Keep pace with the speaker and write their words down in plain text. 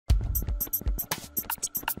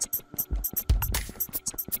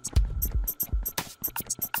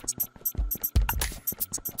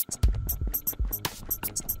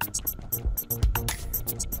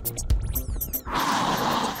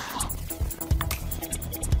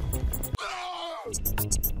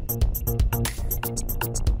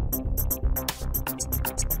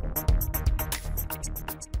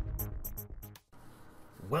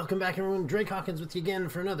Welcome back, everyone. Drake Hawkins with you again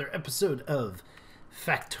for another episode of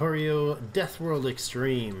Factorio Death World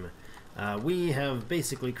Extreme. We have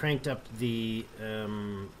basically cranked up the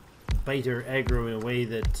biter aggro in a way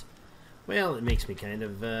that, well, it makes me kind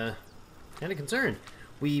of concerned.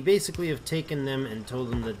 We basically have taken them and told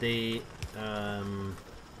them that they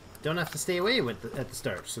don't have to stay away at the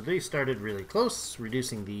start. So they started really close,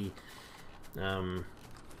 reducing the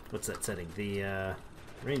what's that setting? The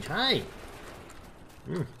range high.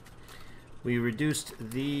 We reduced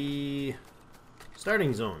the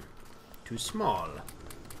starting zone to small,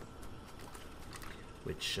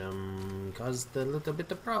 which caused a little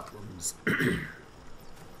bit of problems.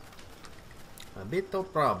 A bit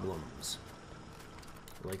of problems.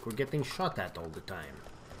 Like we're getting shot at all the time.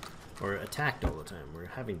 Or attacked all the time. We're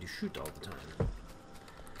having to shoot all the time.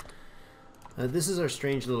 This is our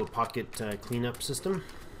strange little pocket cleanup system.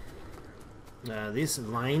 This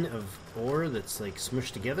line of ore that's like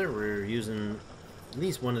smushed together, we're using at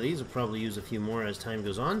least one of these. We'll probably use a few more as time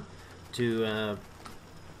goes on to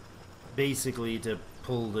basically to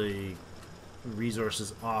pull the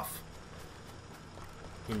resources off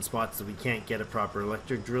in spots that we can't get a proper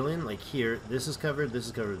electric drill in. Like here, this is covered,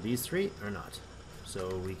 these three are not.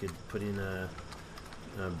 So we could put in a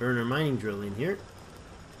burner mining drill in here.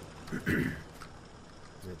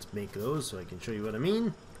 Let's make those so I can show you what I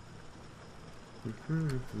mean.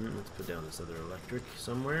 Let's put down this other electric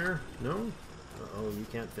somewhere. No? Uh-oh, you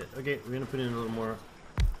can't fit. Okay, we're gonna put in a little more.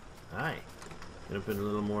 Hi. Gonna put a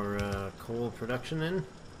little more coal production in.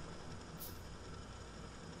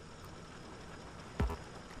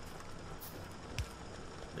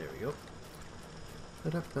 There we go.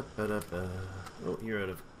 Oh, you're out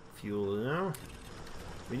of fuel now.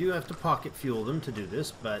 We do have to pocket fuel them to do this,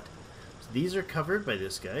 but these are covered by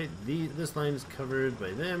this guy. This line is covered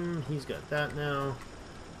by them. He's got that now.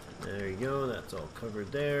 There you go. That's all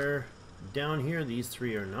covered there. Down here, these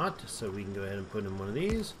three are not, so we can go ahead and put in one of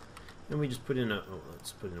these. And we just put in a... Oh,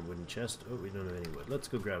 let's put in a wooden chest. Oh, we don't have any wood. Let's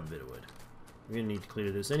go grab a bit of wood. We're going to need to clear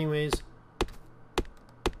this anyways.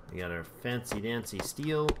 We got our fancy-dancy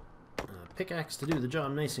steel pickaxe to do the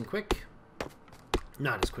job nice and quick.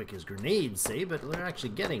 Not as quick as grenades, say, but we're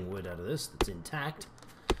actually getting wood out of this that's intact.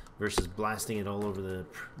 Versus blasting it all over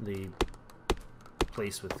the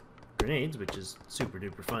place with grenades, which is super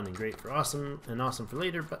duper fun and great for awesome for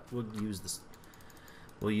later. But we'll use this.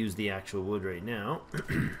 We'll use the actual wood right now.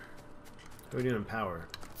 We're doing power.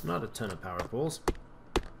 Not a ton of power poles.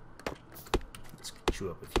 Let's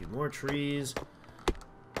chew up a few more trees.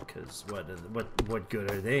 Because what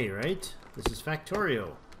good are they, right? This is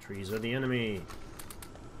Factorio. Trees are the enemy.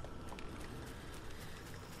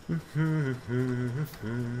 Oh,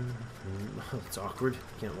 it's awkward.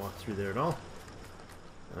 Can't walk through there at all.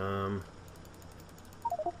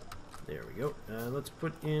 There we go. Let's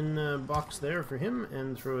put in a box there for him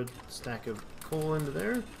and throw a stack of coal into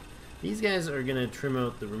there. These guys are going to trim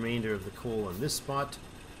out the remainder of the coal on this spot.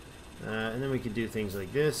 And then we could do things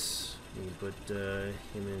like this. We can put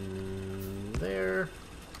him in there.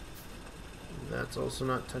 That's also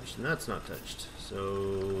not touched, and that's not touched.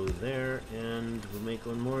 So there, and we'll make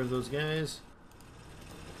one more of those guys.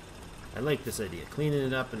 I like this idea, cleaning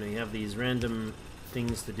it up, and we have these random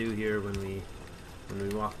things to do here when we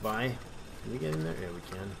walk by. Can we get in there? Yeah, we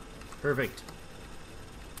can. Perfect.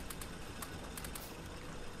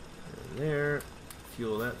 And there,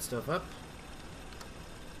 fuel that stuff up.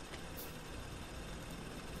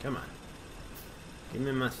 Come on, give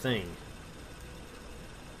me my thing.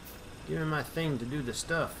 Give me my thing to do the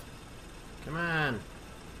stuff. Come on.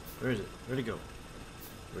 Where is it? Where'd it go?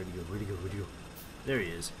 Where'd he go? Where'd he go? Where'd he go? There he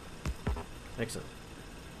is. Excellent.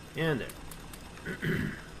 And there.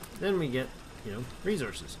 Then we get,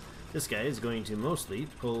 resources. This guy is going to mostly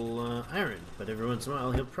pull iron, but every once in a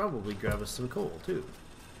while he'll probably grab us some coal too.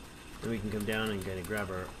 Then we can come down and kind of grab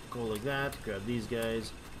our coal like that, grab these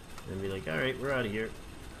guys, and be like, alright, we're out of here.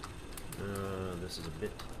 This is a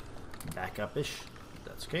bit back-up-ish.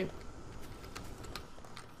 That's okay.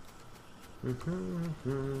 You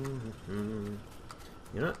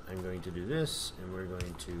know what? I'm going to do this, and we're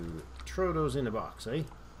going to throw those in a box, eh?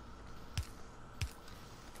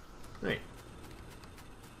 Right.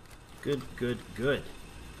 Good, good, good.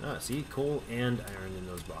 Ah, see, coal and iron in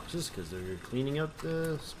those boxes because they're cleaning out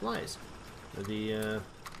the supplies, or the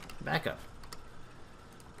backup.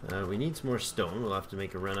 We need some more stone. We'll have to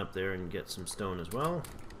make a run up there and get some stone as well.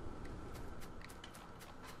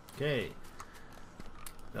 Okay.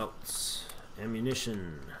 Belts.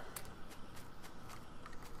 Ammunition.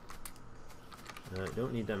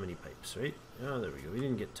 Don't need that many pipes, right? Oh, there we go. We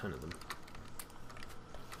didn't get a ton of them.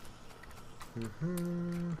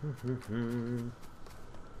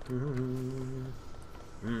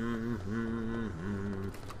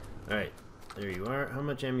 Alright, there you are. How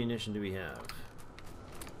much ammunition do we have?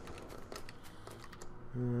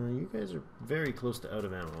 You guys are very close to out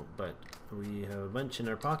of ammo, but we have a bunch in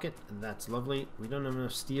our pocket, and that's lovely. We don't have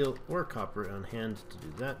enough steel or copper on hand to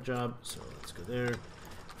do that job, so let's go there.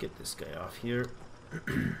 Get this guy off here.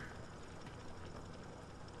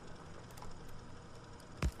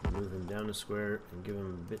 Move him down a square and give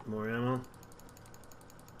him a bit more ammo.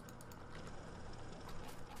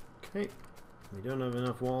 Okay, we don't have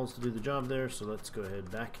enough walls to do the job there, so let's go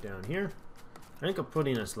ahead back down here. I think I'm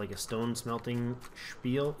putting us like a stone smelting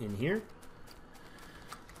spiel in here,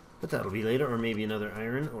 but that'll be later, or maybe another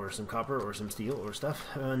iron or some copper or some steel or stuff.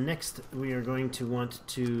 Next we are going to want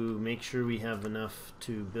to make sure we have enough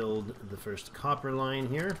to build the first copper line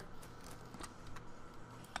here.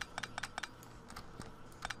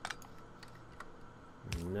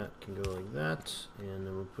 And that can go like that, and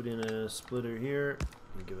then we'll put in a splitter here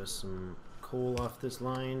and give us some coal off this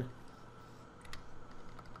line.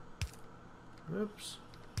 Oops.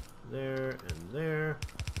 There and there.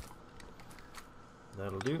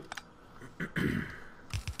 That'll do.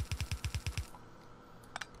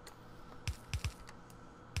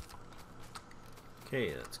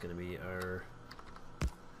 Okay, that's going to be our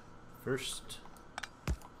first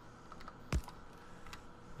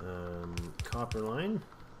copper line.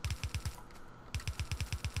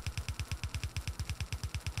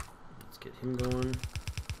 Let's get him going.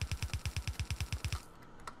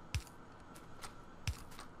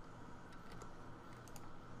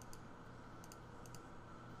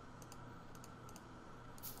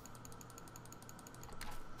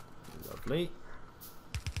 Lovely.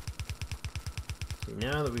 See,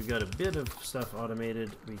 now that we've got a bit of stuff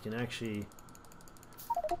automated, we can actually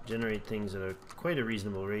generate things at quite a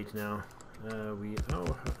reasonable rate now. We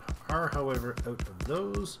are, however, out of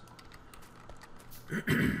those.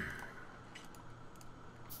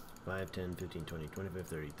 5, 10, 15, 20, 25,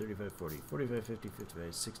 30, 35, 40, 45, 50,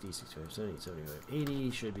 55, 60, 65, 70, 75,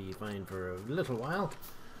 80 should be fine for a little while.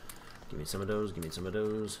 Give me some of those, give me some of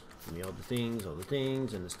those. Give me all the things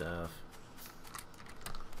and the stuff.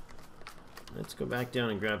 Let's go back down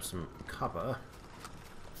and grab some copper.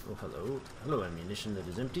 Oh, hello. Hello, ammunition that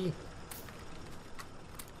is empty.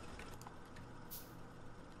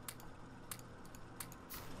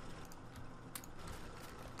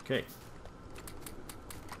 Okay.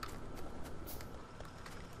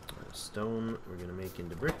 Stone we're going to make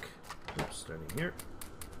into brick. Oops, starting here.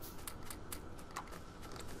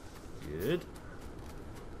 Good.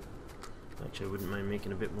 Actually, I wouldn't mind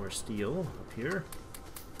making a bit more steel up here.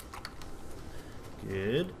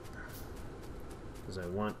 Good. Because I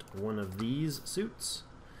want one of these suits.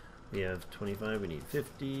 We have 25, we need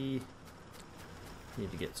 50.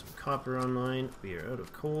 Need to get some copper online. We are out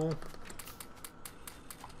of coal.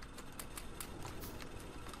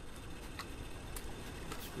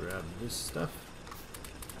 Let's grab this stuff.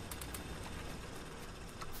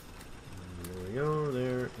 There we go,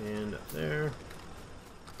 there and up there.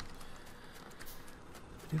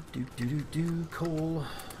 Coal.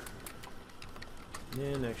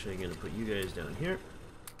 And actually I'm going to put you guys down here.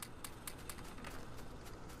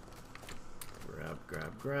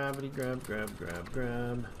 Grab, gravity, grab.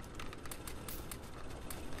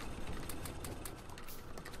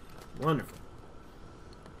 Wonderful.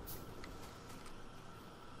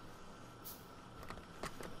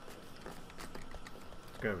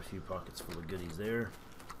 Let's grab a few pockets full of goodies there.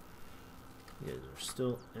 You guys are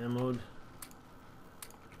still ammoed.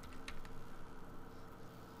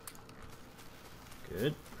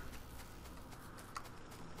 Good.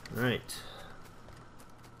 All right.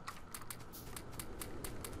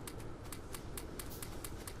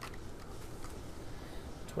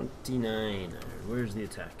 $29. Where's the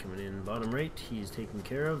attack coming in? Bottom right. He's taken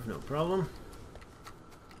care of. No problem.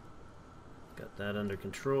 Got that under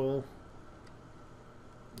control.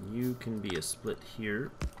 You can be a split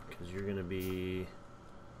here because you're going to be...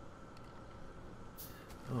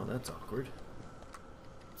 Oh, that's awkward.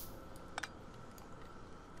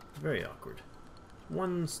 Very awkward.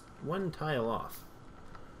 One tile off.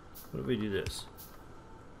 What if we do this?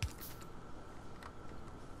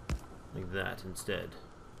 Like that instead.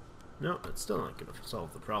 No, that's still not going to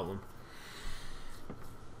solve the problem.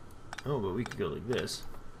 Oh, but we could go like this.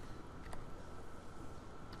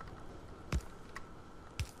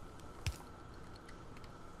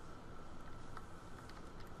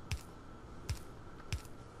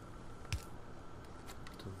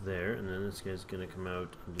 To there, and then this guy's going to come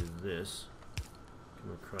out and do this.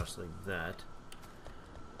 Come across like that.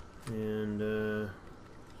 And,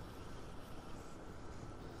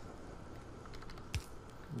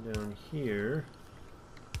 down here.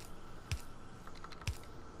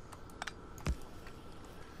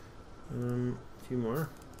 A few more.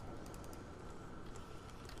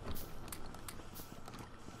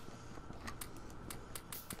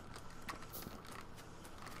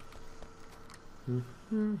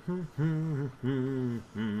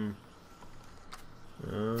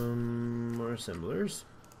 More assemblers.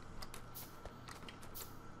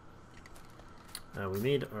 We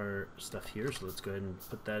made our stuff here, so let's go ahead and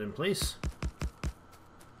put that in place.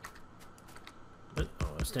 But, oh,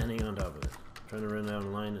 I was standing on top of it. I'm trying to run down a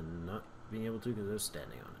line and not being able to because I was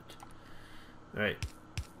standing on it. Alright.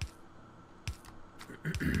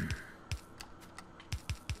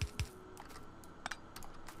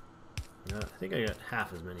 I think I got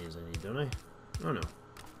half as many as I need, don't I? Oh no.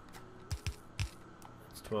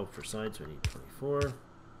 It's 12 for sides, so I need 24.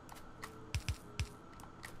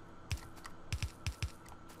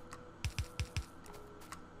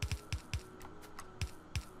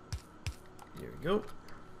 Go.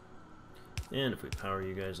 And if we power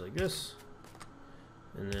you guys like this,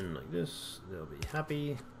 and then like this, they'll be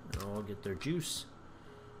happy, and all get their juice.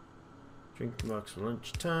 Drink box for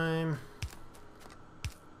lunchtime.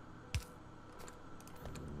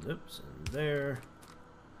 And oops, and there.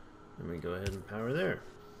 And we go ahead and power there.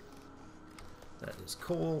 That is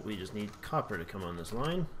coal. We just need copper to come on this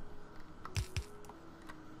line.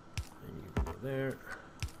 And you go there.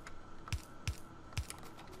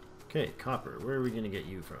 Okay, copper, where are we going to get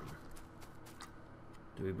you from?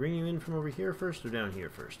 Do we bring you in from over here first or down here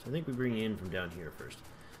first? I think we bring you in from down here first.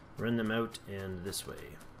 Run them out and this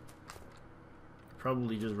way.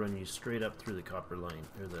 Probably just run you straight up through the copper line,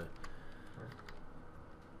 or the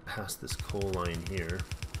past this coal line here.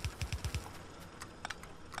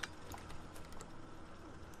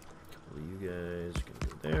 A couple of you guys are going to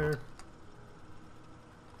go there.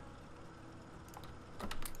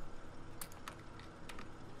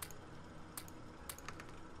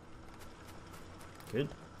 Good.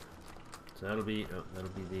 So that'll be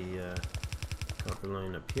the copper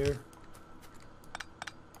line up here.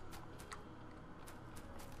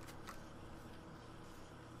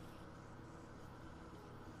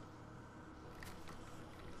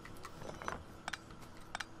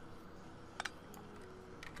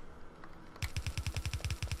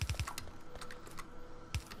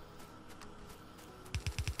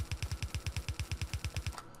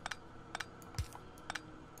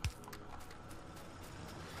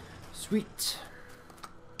 Sweet.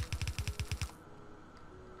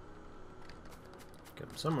 Come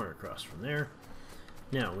somewhere across from there.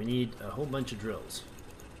 Now we need a whole bunch of drills.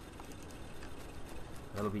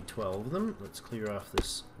 That'll be 12 of them. Let's clear off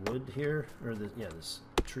this wood here, or this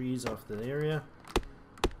trees off the area.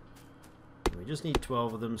 And we just need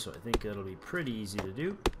 12 of them, so I think that'll be pretty easy to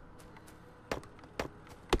do.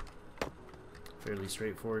 Fairly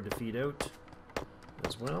straightforward to feed out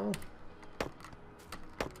as well.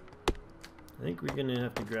 I think we're going to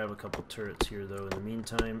have to grab a couple turrets here, though, in the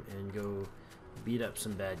meantime, and go beat up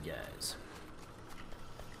some bad guys.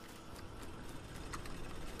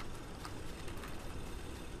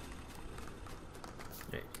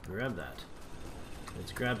 Okay, grab that.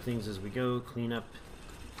 Let's grab things as we go, clean up,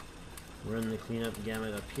 run the cleanup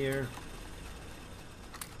gamut up here.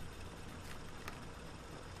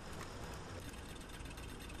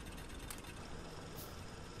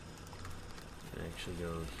 Actually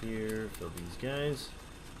go here, fill these guys.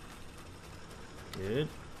 Good.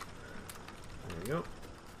 There we go.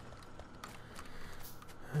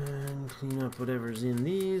 And clean up whatever's in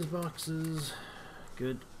these boxes.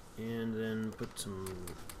 Good. And then put some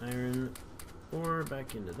iron ore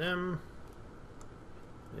back into them.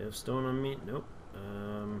 They have stone on me? Nope.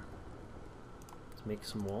 Let's make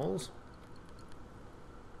some walls.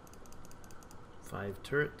 5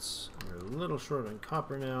 turrets. We're a little short on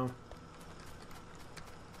copper now.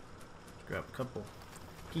 Grab a couple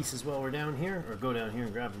pieces while we're down here, or go down here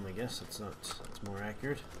and grab them, I guess. That's more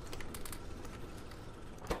accurate.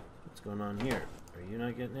 What's going on here? Are you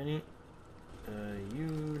not getting any?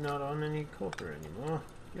 You not on any copper anymore?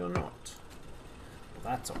 You're not. Well,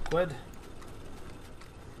 that's awkward.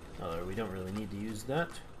 Although we don't really need to use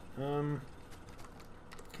that.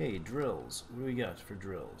 Okay, drills. What do we got for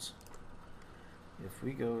drills? if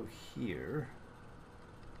we go here,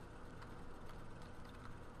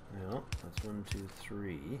 well, that's 1, 2,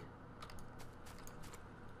 3.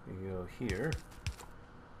 We go here.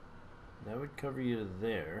 That would cover you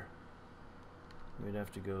there. We'd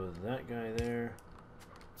have to go that guy there.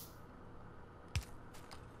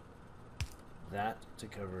 That to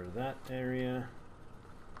cover that area.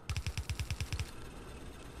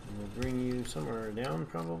 And we'll bring you somewhere down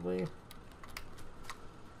probably.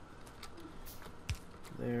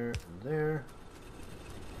 There and there.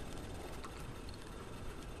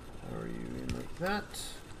 How are you in like that?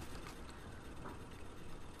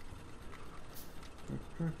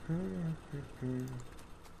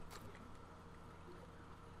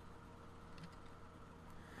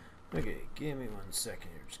 Okay, give me 1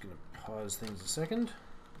 second here. Just gonna pause things a second.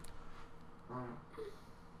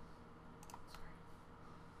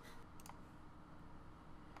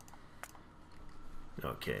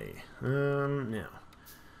 Okay, now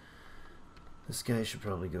this guy should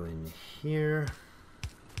probably go in here.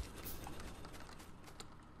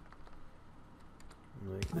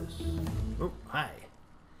 Like this. Oh, hi.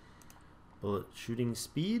 Bullet shooting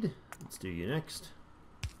speed. Let's do you next.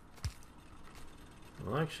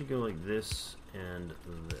 We'll actually go like this and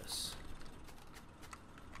this.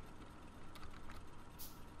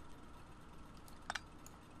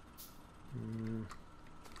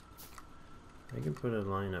 I can put a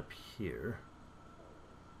line up here.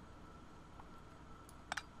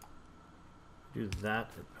 Do that,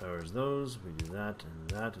 it powers those. We do that and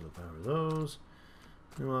that, it'll power those.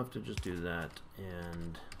 And we'll have to just do that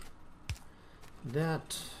and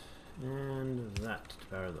that and that to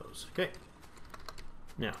power those. Okay.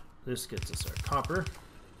 Now, this gets us our copper.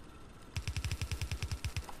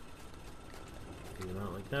 Feed them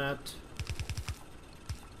out like that.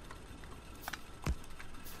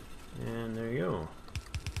 And there you go.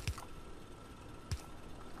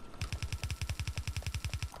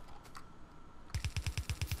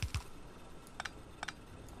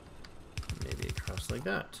 Maybe across like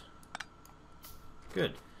that.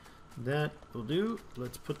 Good. That will do.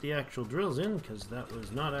 Let's put the actual drills in, because that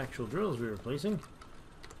was not actual drills we were placing.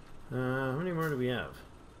 How many more do we have?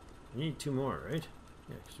 We need 2 more, right?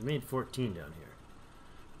 Yeah, because we made 14 down here.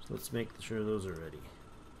 So let's make sure those are ready.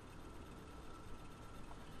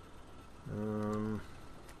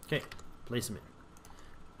 Okay, place them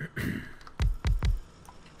in.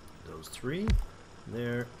 Those 3,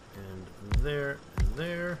 there, and there, and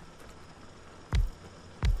there.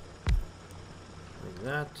 Like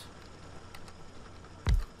that.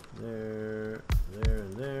 There, there,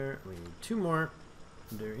 and there. We need 2 more.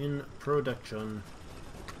 They're in production.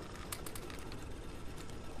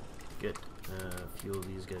 Get fuel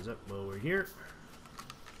these guys up while we're here.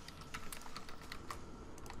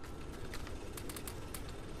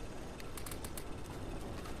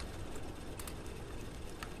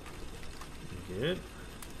 Good.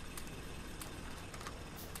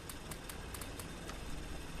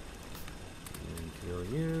 And fuel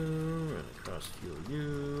you, run across fuel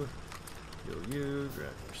you, grab your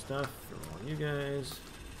stuff from all you guys.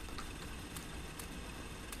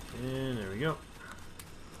 And there we go.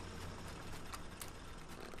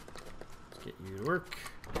 Let's get you to work.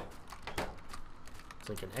 It's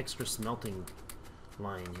like an extra smelting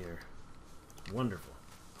line here. Wonderful.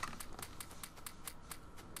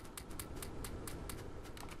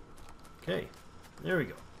 Okay, there we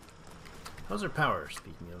go. How's our power?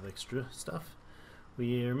 Speaking of extra stuff,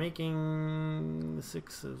 we are making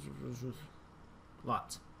 6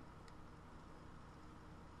 lots.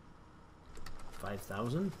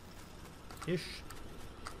 5,000 ish.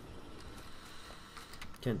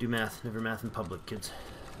 Can't do math. Never math in public, kids.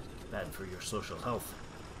 Bad for your social health.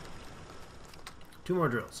 2 more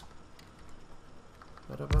drills.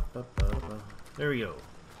 There we go.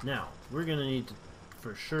 Now we're gonna need to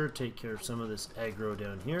for sure take care of some of this aggro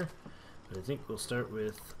down here, but I think we'll start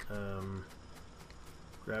with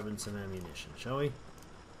grabbing some ammunition, shall we?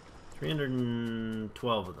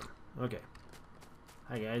 312 of them. Okay.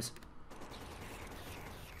 Hi guys.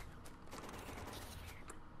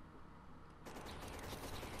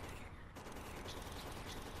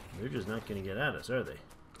 They're just not going to get at us, are they?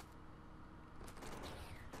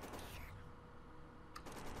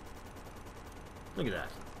 Look at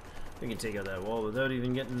that. We can take out that wall without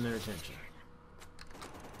even getting their attention.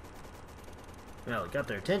 Well, it got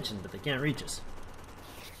their attention, but they can't reach us.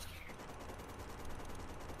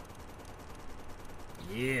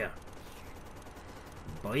 Yeah.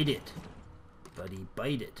 Bite it. Buddy,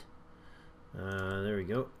 bite it. There we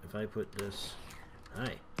go. If I put this...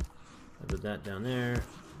 Hi. I put that down there,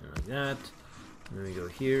 and like that. And then we go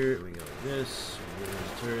here, we go like this, we go to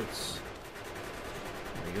the turrets.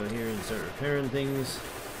 I go here and start repairing things.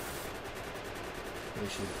 We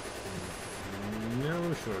should,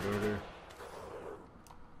 no short order.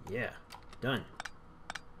 Yeah, done.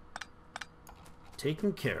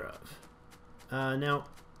 Taken care of. Now,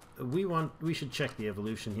 we should check the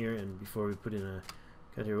evolution here, and before we put in a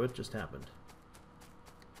cut here, what just happened?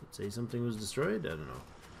 Did it say something was destroyed? I don't know.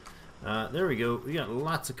 There we go. We got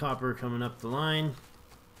lots of copper coming up the line.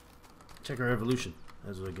 Check our evolution.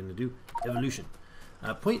 That's what I'm going to do. Evolution.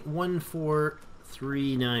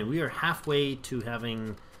 0.1439. We are halfway to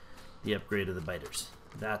having the upgrade of the biters.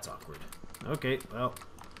 That's awkward. Okay, well,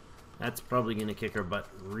 that's probably going to kick our butt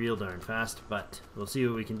real darn fast, but we'll see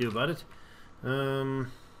what we can do about it. I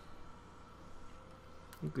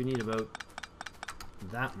think we need about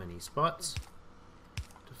that many spots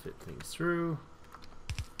to fit things through.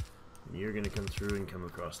 And you're going to come through and come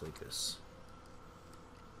across like this.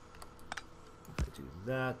 If I do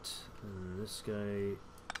that, then this guy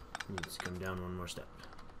needs to come down one more step.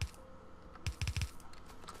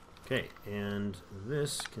 Okay, and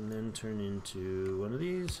this can then turn into one of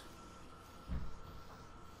these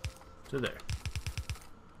to there.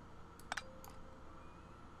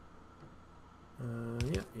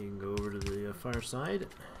 Yeah, you can go over to the far side,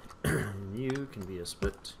 and you can be a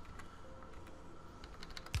split.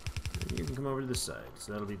 And you can come over to this side.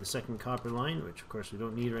 So that'll be the second copper line, which of course we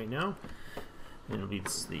don't need right now. And it'll be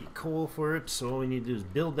the coal for it, so all we need to do is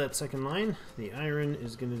build that second line. The iron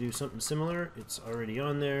is going to do something similar. It's already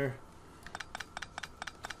on there.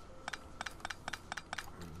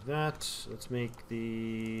 Like that. Let's make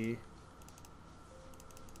the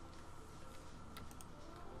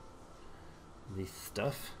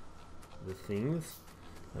stuff, the things.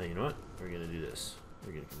 You know what? We're going to do this.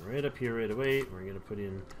 We're going to come right up here right away. We're going to put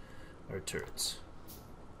in our turrets.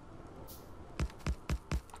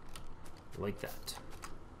 Like that.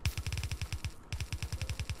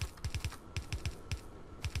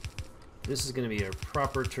 This is going to be our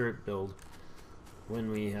proper turret build when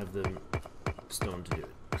we have the stone to do it.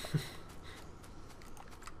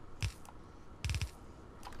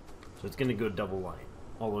 So it's going to go double line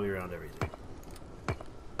all the way around everything.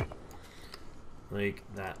 Like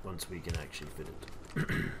that once we can actually fit it.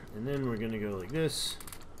 And then we're going to go like this.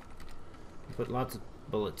 Put lots of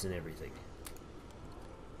bullets in everything.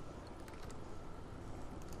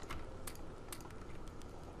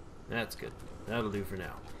 That's good. That'll do for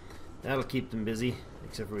now. That'll keep them busy,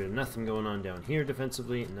 except for we have nothing going on down here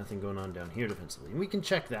defensively and nothing going on down here defensively. And we can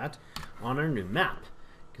check that on our new map,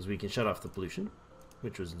 because we can shut off the pollution,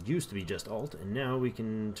 which used to be just Alt, and now we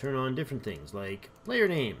can turn on different things like player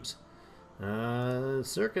names,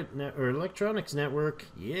 circuit net or electronics network.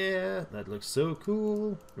 Yeah, that looks so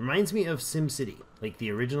cool. Reminds me of SimCity, like the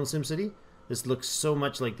original SimCity. This looks so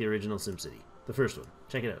much like the original SimCity, the first one.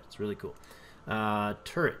 Check it out; it's really cool.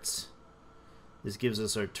 Turrets. This gives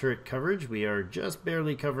us our turret coverage. We are just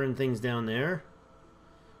barely covering things down there.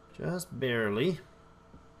 Just barely.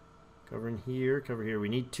 Covering here, cover here. We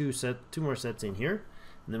need two more sets in here.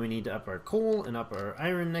 And then we need to up our coal and up our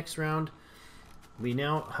iron next round. We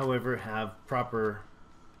now, however, have proper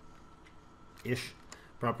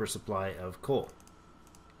supply of coal.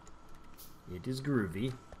 It is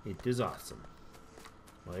groovy. It is awesome.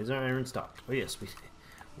 Why is our iron stopped? Oh yes,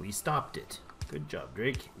 we stopped it. Good job,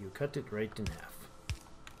 Drake. You cut it right in half.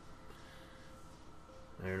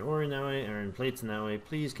 Iron ore in that way, iron plates in that way.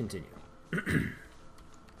 Please continue.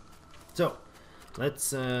 So, let's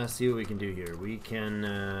see what we can do here. We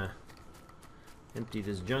can empty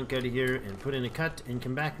this junk out of here and put in a cut and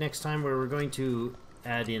come back next time where we're going to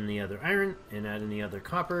add in the other iron and add in the other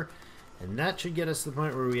copper. And that should get us to the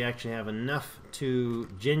point where we actually have enough to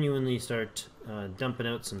genuinely start dumping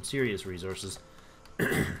out some serious resources.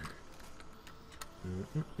 Like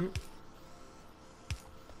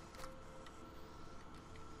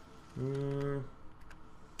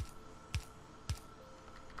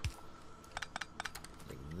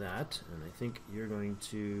that, and I think you're going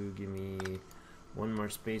to give me one more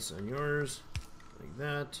space on yours, like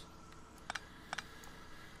that. I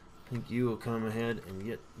think you will come ahead and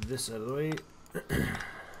get this out of the way.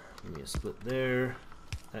 Give me a split there.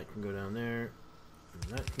 That can go down there,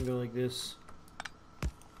 and that can go like this.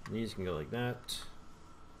 And these can go like that.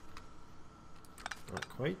 Not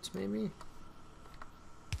quite, maybe.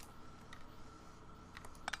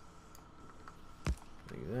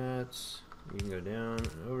 Like that. You can go down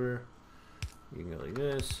and over. You can go like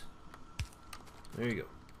this. There you go.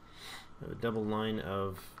 Have a double line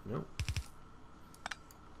of, nope.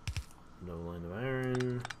 Double line of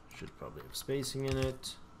iron. Should probably have spacing in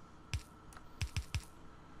it.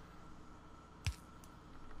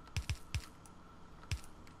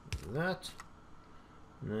 Like that.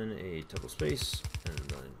 And then a double space and a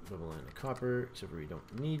double line of copper, except for we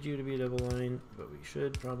don't need you to be a double line, but we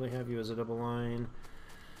should probably have you as a double line.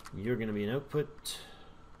 You're going to be an output.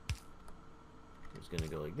 It's going to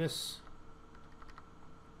go like this.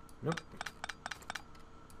 Nope.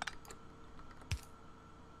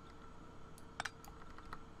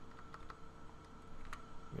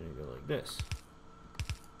 I'm going to go like this.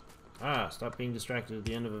 Ah, stop being distracted at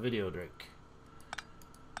the end of a video, Drake.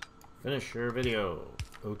 Finish your video.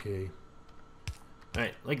 Okay.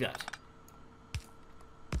 Alright, like that.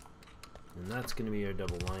 And that's going to be our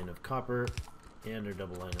double line of copper and our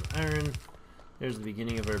double line of iron. There's the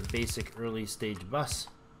beginning of our basic early stage bus.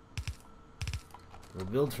 We'll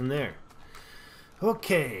build from there.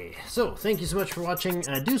 Okay, so thank you so much for watching.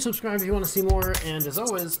 Do subscribe if you want to see more, and as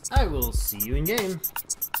always, I will see you in game.